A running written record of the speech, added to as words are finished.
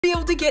Be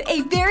able to get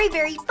a very,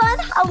 very fun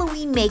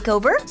Halloween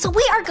makeover. So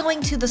we are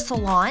going to the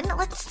salon.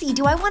 Let's see,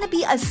 do I want to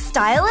be a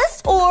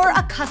stylist or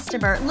a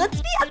customer? Let's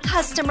be a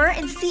customer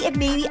and see if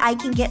maybe I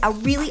can get a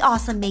really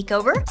awesome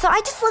makeover. So I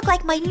just look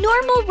like my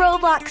normal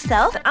Roblox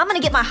self. I'm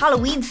gonna get my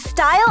Halloween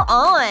style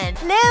on.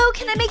 Hello,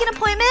 can I make an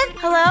appointment?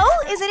 Hello,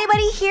 is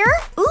anybody here?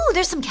 Ooh,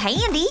 there's some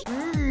candy.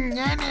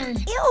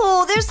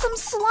 Ew, there's some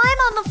slime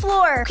on the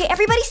floor. Okay,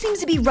 everybody seems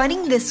to be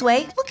running this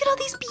way. Look at all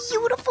these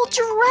beautiful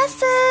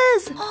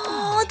dresses.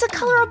 Oh, it's a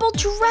colorable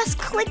dress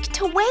click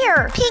to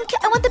wear. Pink,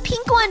 I want the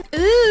pink one.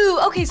 Ooh,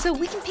 okay, so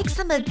we can pick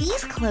some of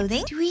these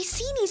clothing. Do we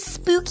see any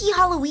spooky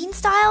Halloween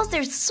styles?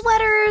 There's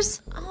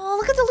sweaters. Oh,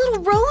 look at the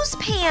little rose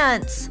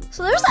pants.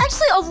 So there's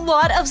actually a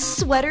lot of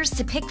sweaters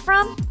to pick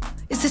from.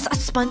 Is this a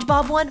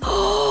SpongeBob one?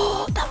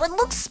 Oh, that one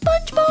looks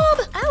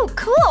SpongeBob. Oh,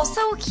 cool.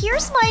 So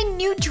here's my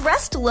new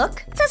dressed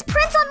look. It says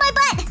Prince on my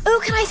butt.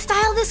 Oh, can I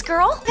style this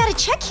girl? Got a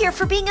check here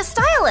for being a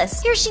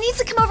stylist. Here, she needs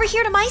to come over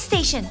here to my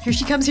station. Here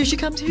she comes, here she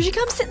comes, here she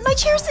comes. Sit in my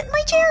chair, sit in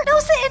my chair. No,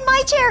 sit in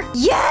my chair.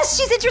 Yes,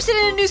 she's interested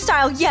in a new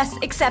style. Yes,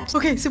 accept.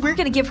 Okay, so we're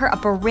gonna give her a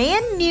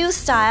brand new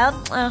style.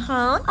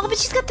 Oh, but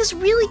she's got this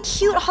really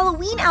cute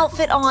Halloween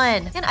outfit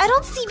on. And I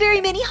don't see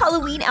very many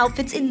Halloween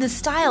outfits in the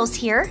styles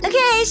here.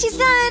 Okay, she's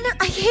done.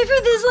 I gave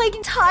her this like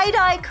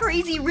tie-dye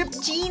crazy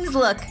ripped jeans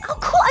look. Oh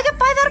cool, I got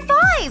 5 out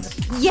of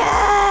 5.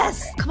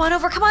 Yes! Come on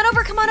over, come on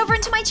over, come on over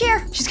into my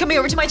chair. She's coming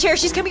over to my chair,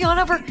 she's coming on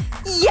over.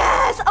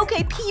 Yes!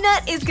 Okay,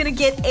 Peanut is gonna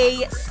get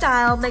a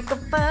style makeup.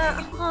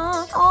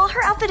 Oh,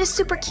 her outfit is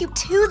super cute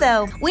too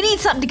though. We need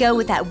something to go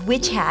with that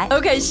witch hat.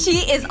 Okay,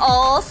 she is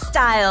all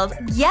styled.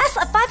 Yes,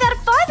 a 5 out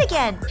of 5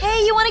 again.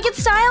 Hey, you wanna get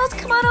styled?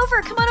 Come on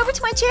over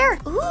to my chair.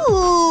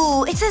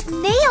 Ooh, it says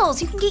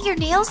nails. You can get your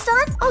nails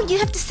done? Oh, you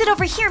have to sit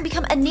over here and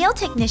become a nail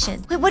technician.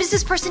 Wait, what is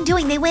this person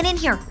doing? They went in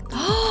here.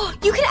 Oh,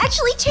 you can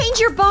actually change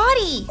your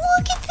body.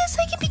 Look at this.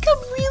 I can become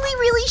really,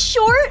 really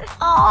short.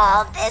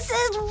 Oh, this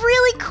is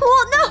really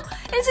cool. No,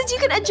 and since you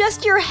can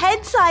adjust your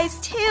head size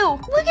too.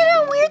 Look at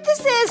how weird this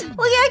is. Look,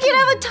 I can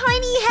have a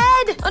tiny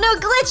head. Oh no,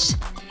 glitch.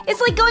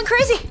 It's like going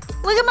crazy.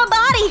 Look at my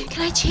body.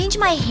 Can I change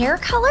my hair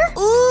color?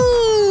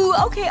 Ooh,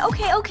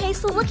 okay.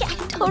 So look, I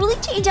can totally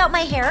change out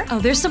my hair. Oh,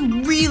 there's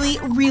some really,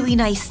 really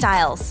nice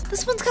styles.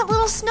 This one's got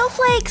little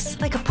snowflakes,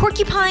 like a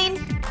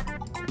porcupine.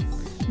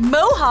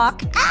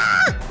 Mohawk.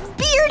 Ah!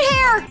 Beard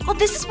hair! Oh,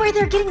 this is where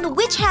they're getting the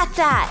witch hats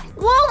at.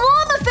 Whoa,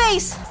 llama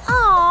face!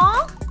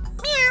 Aww.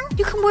 Meow.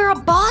 You can wear a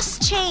boss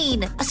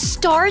chain, a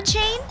star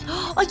chain,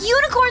 a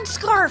unicorn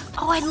scarf.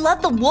 Oh, I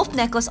love the wolf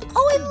necklace.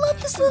 Oh, I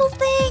love this little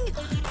thing.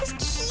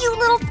 This cute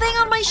little thing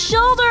on my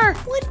shoulder.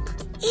 What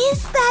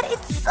is that?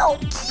 It's so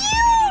cute.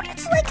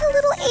 It's like a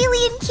little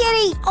alien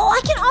kitty. Oh,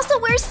 I can also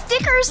wear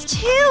stickers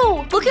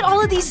too. Look at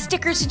all of these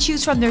stickers to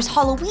choose from. There's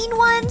Halloween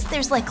ones.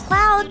 There's like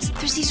clouds.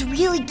 There's these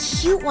really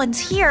cute ones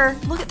here.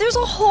 Look, there's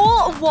a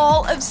whole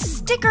wall of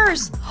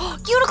stickers.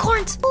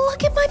 Unicorns.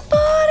 Look at my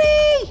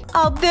body.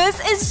 Oh, this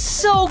is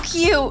so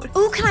cute.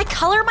 Ooh, can I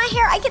color my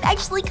hair? I can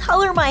actually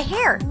color my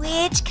hair.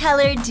 Which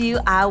color do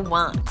I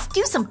want? Let's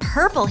do some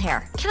purple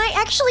hair. Can I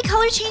actually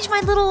color change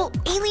my little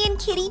alien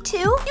kitty too?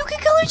 You can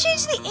color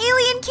change the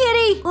alien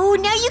kitty. Ooh,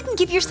 now you can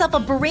give yourself a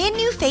brand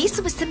new face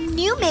with some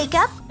new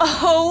makeup.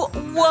 Oh,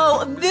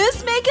 whoa,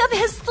 this makeup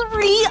has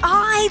 3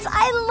 eyes.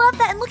 I love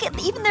that. And look at,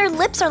 even their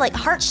lips are like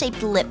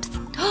heart-shaped lips.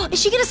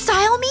 Is she gonna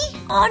style me?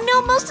 Oh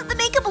no, most of the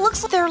makeup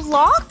looks like they're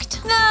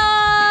locked.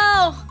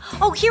 No.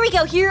 Oh, here we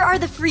go. Here are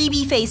the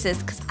freebie faces,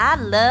 because I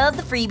love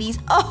the freebies.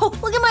 Oh,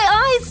 look at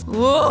my eyes.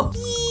 Whoa.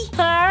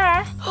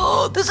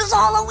 Oh, this is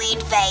Halloween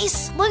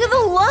face. Look at the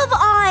love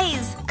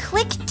eyes.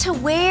 Click to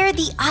wear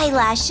the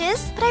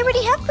eyelashes, but I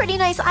already have pretty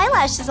nice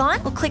eyelashes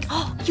on. We'll click.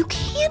 Oh, you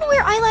can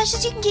wear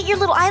eyelashes. You can get your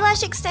little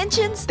eyelash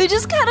extensions. They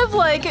just kind of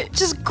like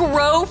just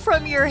grow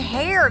from your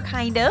hair,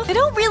 kind of. They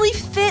don't really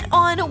fit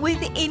on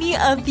with any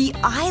of the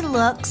eye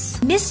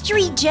looks.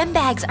 Mystery gem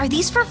bags. Are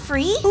these for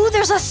free? Ooh,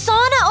 there's a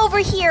sauna over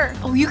here.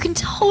 Oh, you can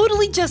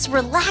totally just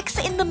relax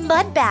in the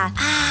mud bath.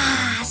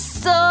 Ah,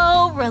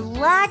 so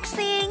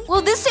relaxing.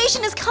 Well, this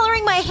station is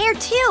coloring my hair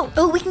too.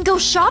 Oh, we can go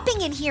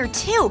shopping in here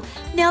too.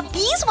 Now,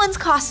 these ones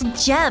cost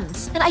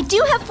gems, and I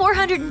do have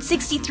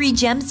 463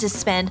 gems to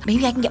spend.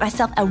 Maybe I can get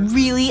myself a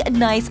really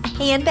nice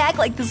handbag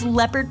like this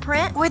leopard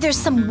print. Or there's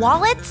some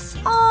wallets.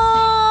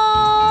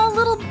 Oh,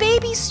 little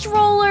baby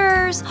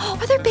strollers.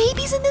 Are there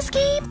babies in this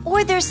game?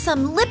 Or there's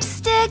some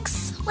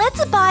lipsticks.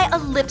 Let's buy a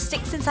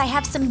lipstick since I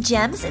have some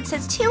gems. It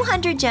says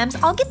 200 gems.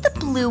 I'll get the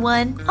blue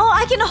one. Oh,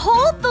 I can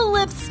hold the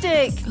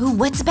lipstick. Ooh,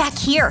 what's back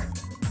here?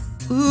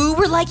 Ooh,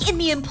 we're like in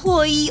the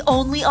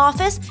employee-only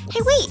office. Hey,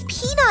 wait,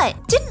 Peanut.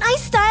 Didn't I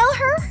style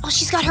her? Oh,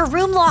 she's got her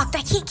room locked.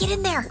 I can't get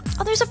in there.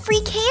 Oh, there's a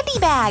free candy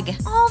bag.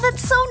 Oh,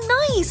 that's so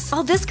nice.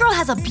 Oh, this girl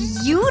has a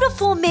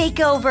beautiful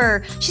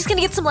makeover. She's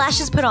gonna get some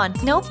lashes put on.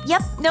 Nope,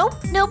 yep, nope,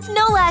 no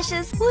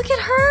lashes. Look at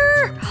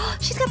her.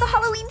 She's got the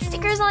Halloween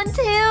stickers on,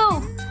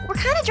 too. We're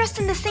kind of dressed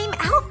in the same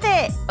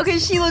outfit. Okay,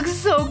 she looks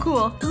so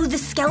cool. Ooh, the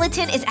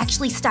skeleton is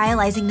actually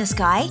stylizing this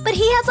guy, but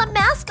he has a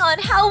mask on.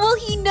 How will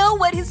he know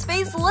what his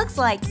face looks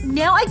like?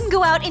 Now I can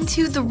go out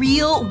into the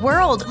real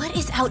world. What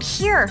is out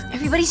here?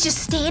 Everybody's just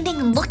standing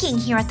and looking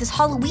here at this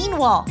Halloween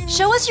wall.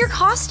 Show us your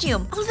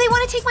costume. Oh, do they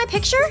want to take my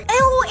picture?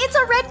 Oh, it's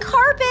a red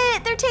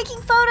carpet. They're taking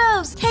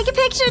photos. Take a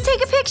picture,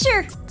 take a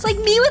picture. It's like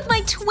me with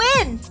my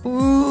twin.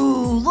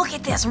 Ooh, look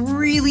at this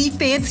really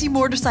fancy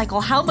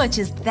motorcycle. How much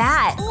is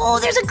that? Oh,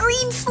 there's a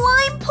green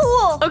slime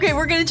pool. Okay,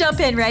 we're gonna jump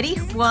in. Ready?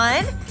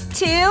 1,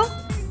 2,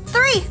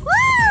 3.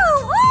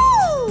 Woo! Woo!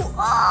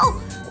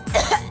 Oh!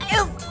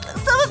 Ew,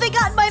 some of it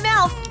got in my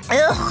mouth.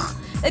 Ugh.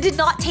 It did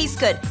not taste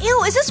good.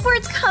 Ew, is this where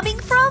it's coming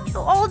from?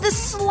 Oh, the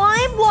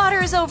slime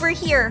water is over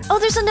here. Oh,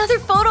 there's another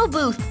photo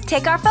booth.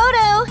 Take our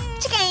photo.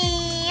 Chicka.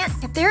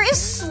 There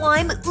is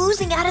slime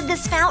oozing out of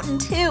this fountain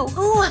too.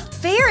 Ooh, a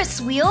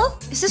Ferris wheel.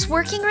 Is this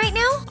working right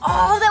now?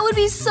 Oh, that would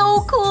be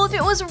so cool if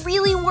it was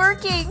really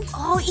working.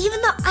 Oh, even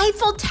the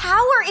Eiffel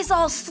Tower is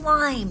all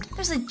slimed.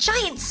 There's a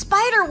giant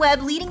spider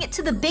web leading it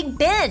to the Big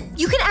Ben.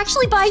 You can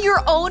actually buy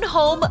your own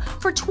home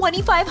for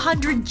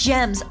 2,500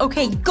 gems.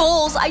 Okay,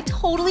 goals. I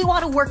totally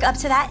want to work up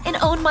to that and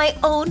own my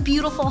own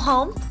beautiful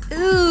home.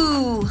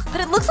 Ooh,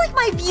 but it looks like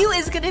my view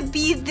is gonna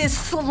be this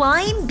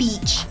slime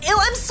beach. Ew,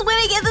 I'm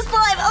swimming in the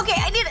slime. Okay,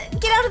 I need to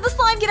get out of the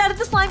slime, get out of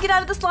the slime, get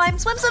out of the slime.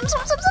 Swim, swim,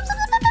 swim, swim, swim, swim,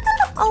 swim, swim,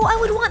 swim. Oh, I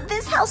would want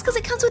this house because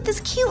it comes with this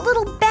cute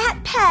little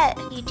bat pet.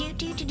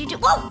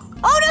 Whoa!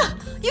 Oh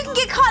no! You can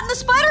get caught in the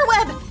spider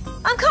web!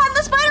 I'm caught in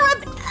the spider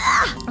web!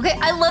 Ah. Okay,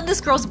 I love this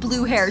girl's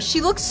blue hair.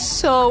 She looks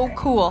so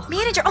cool.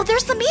 Manager, oh,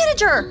 there's the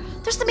manager!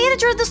 There's the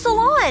manager of the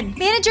salon.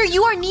 Manager,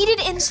 you are needed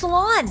in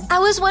salon. I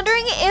was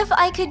wondering if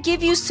I could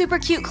give you super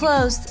cute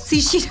clothes. See,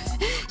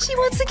 she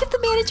wants to give the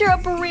manager a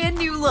brand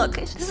new look.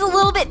 This is a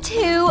little bit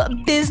too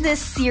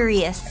business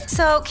serious.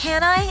 So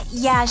can I?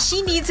 Yeah,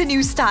 she needs a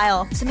new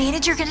style. Is the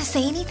manager gonna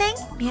say anything?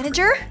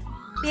 Manager?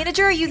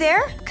 Manager, are you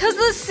there? Cause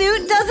the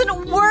suit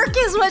doesn't work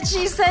is what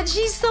she said.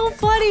 She's so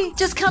funny.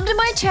 Just come to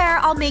my chair.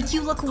 I'll make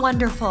you look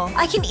wonderful.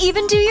 I can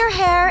even do your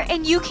hair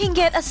and you can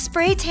get a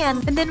spray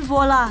tan and then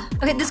voila.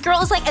 Okay, this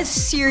girl is like a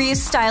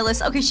serious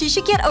stylist. Okay, she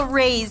should get a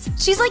raise.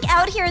 She's like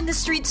out here in the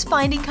streets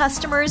finding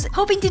customers,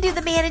 hoping to do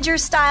the manager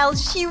style.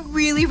 She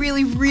really,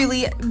 really,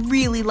 really,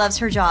 really loves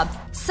her job.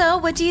 So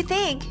what do you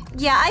think?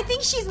 Yeah, I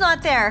think she's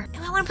not there.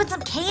 I want to put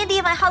some candy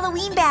in my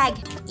Halloween bag.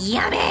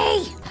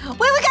 Yummy! Wait,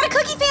 we got a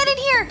cookie fan in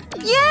here!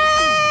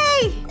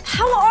 Yay!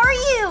 How are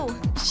you?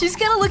 She's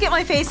gonna look at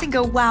my face and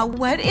go, wow,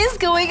 what is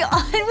going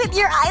on with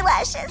your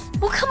eyelashes?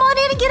 Well, come on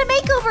in and get a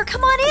makeover.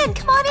 Come on in,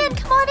 come on in,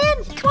 come on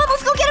in. Come on,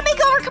 let's go get a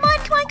makeover. Come on,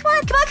 come on, come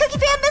on. Come on, cookie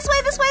fan, this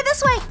way, this way,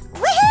 this way.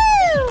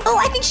 Woohoo! Oh,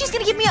 I think she's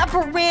gonna give me a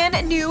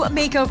brand new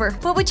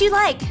makeover. What would you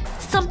like?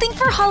 Something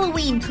for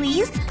Halloween,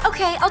 please.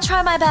 Okay, I'll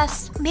try my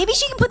best. Maybe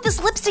she can put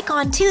this lipstick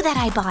on too that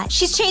I bought.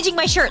 She's changing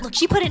my shirt. Look,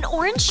 she put an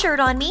orange shirt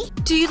on me.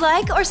 Do you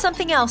like or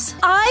something else?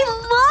 I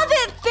love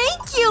it.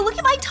 Thank you. Look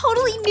at my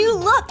totally new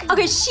look.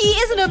 Okay, she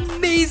is an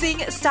amazing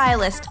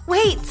stylist.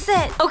 Wait,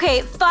 sit.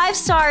 Okay, 5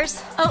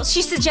 stars. Oh,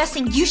 she's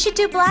suggesting you should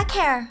do black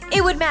hair.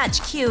 It would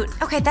match cute.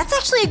 Okay, that's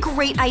actually a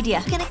great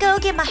idea. Gonna go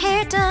get my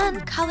hair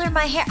done. Color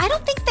my hair. I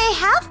don't think they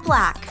have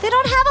black. They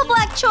don't have a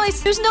black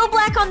choice. There's no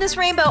black on this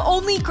rainbow,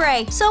 only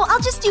gray. So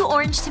I'll just do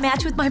orange to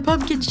match with my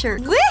pumpkin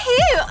shirt.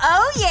 Woohoo!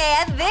 Oh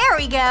yeah, there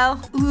we go.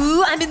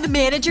 Ooh, I'm in the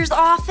manager's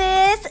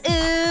office.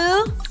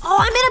 Ooh. Oh,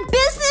 I'm in a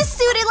business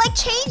suit. It like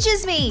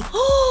changes me.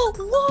 Oh,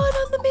 what?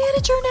 I'm the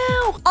manager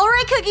now. All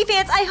right, Cookie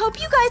fans, I hope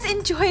you guys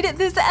enjoyed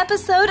this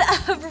episode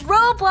of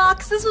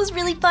Roblox. This was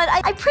really fun.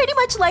 I pretty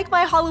much like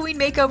my Halloween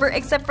makeover,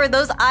 except for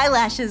those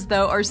eyelashes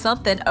though, or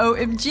something.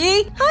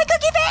 OMG. Hi,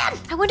 Cookie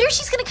fan. I wonder if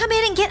she's gonna come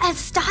in and get a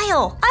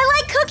style. I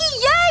like Cookie,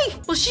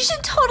 yay! Well, she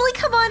should totally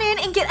come on in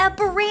and get a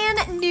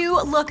brand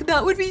new look.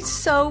 That would be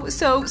so,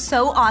 so,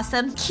 so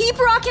awesome. Keep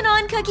rocking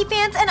on, Cookie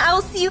fans, and I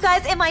will see you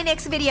guys in my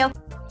next video.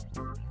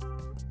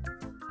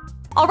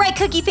 All right,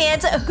 Cookie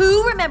fans,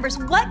 who remembers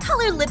what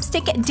color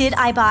lipstick did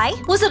I buy?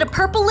 Was it a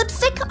purple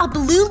lipstick, a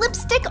blue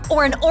lipstick,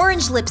 or an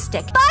orange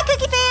lipstick? Bye,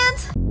 Cookie fans!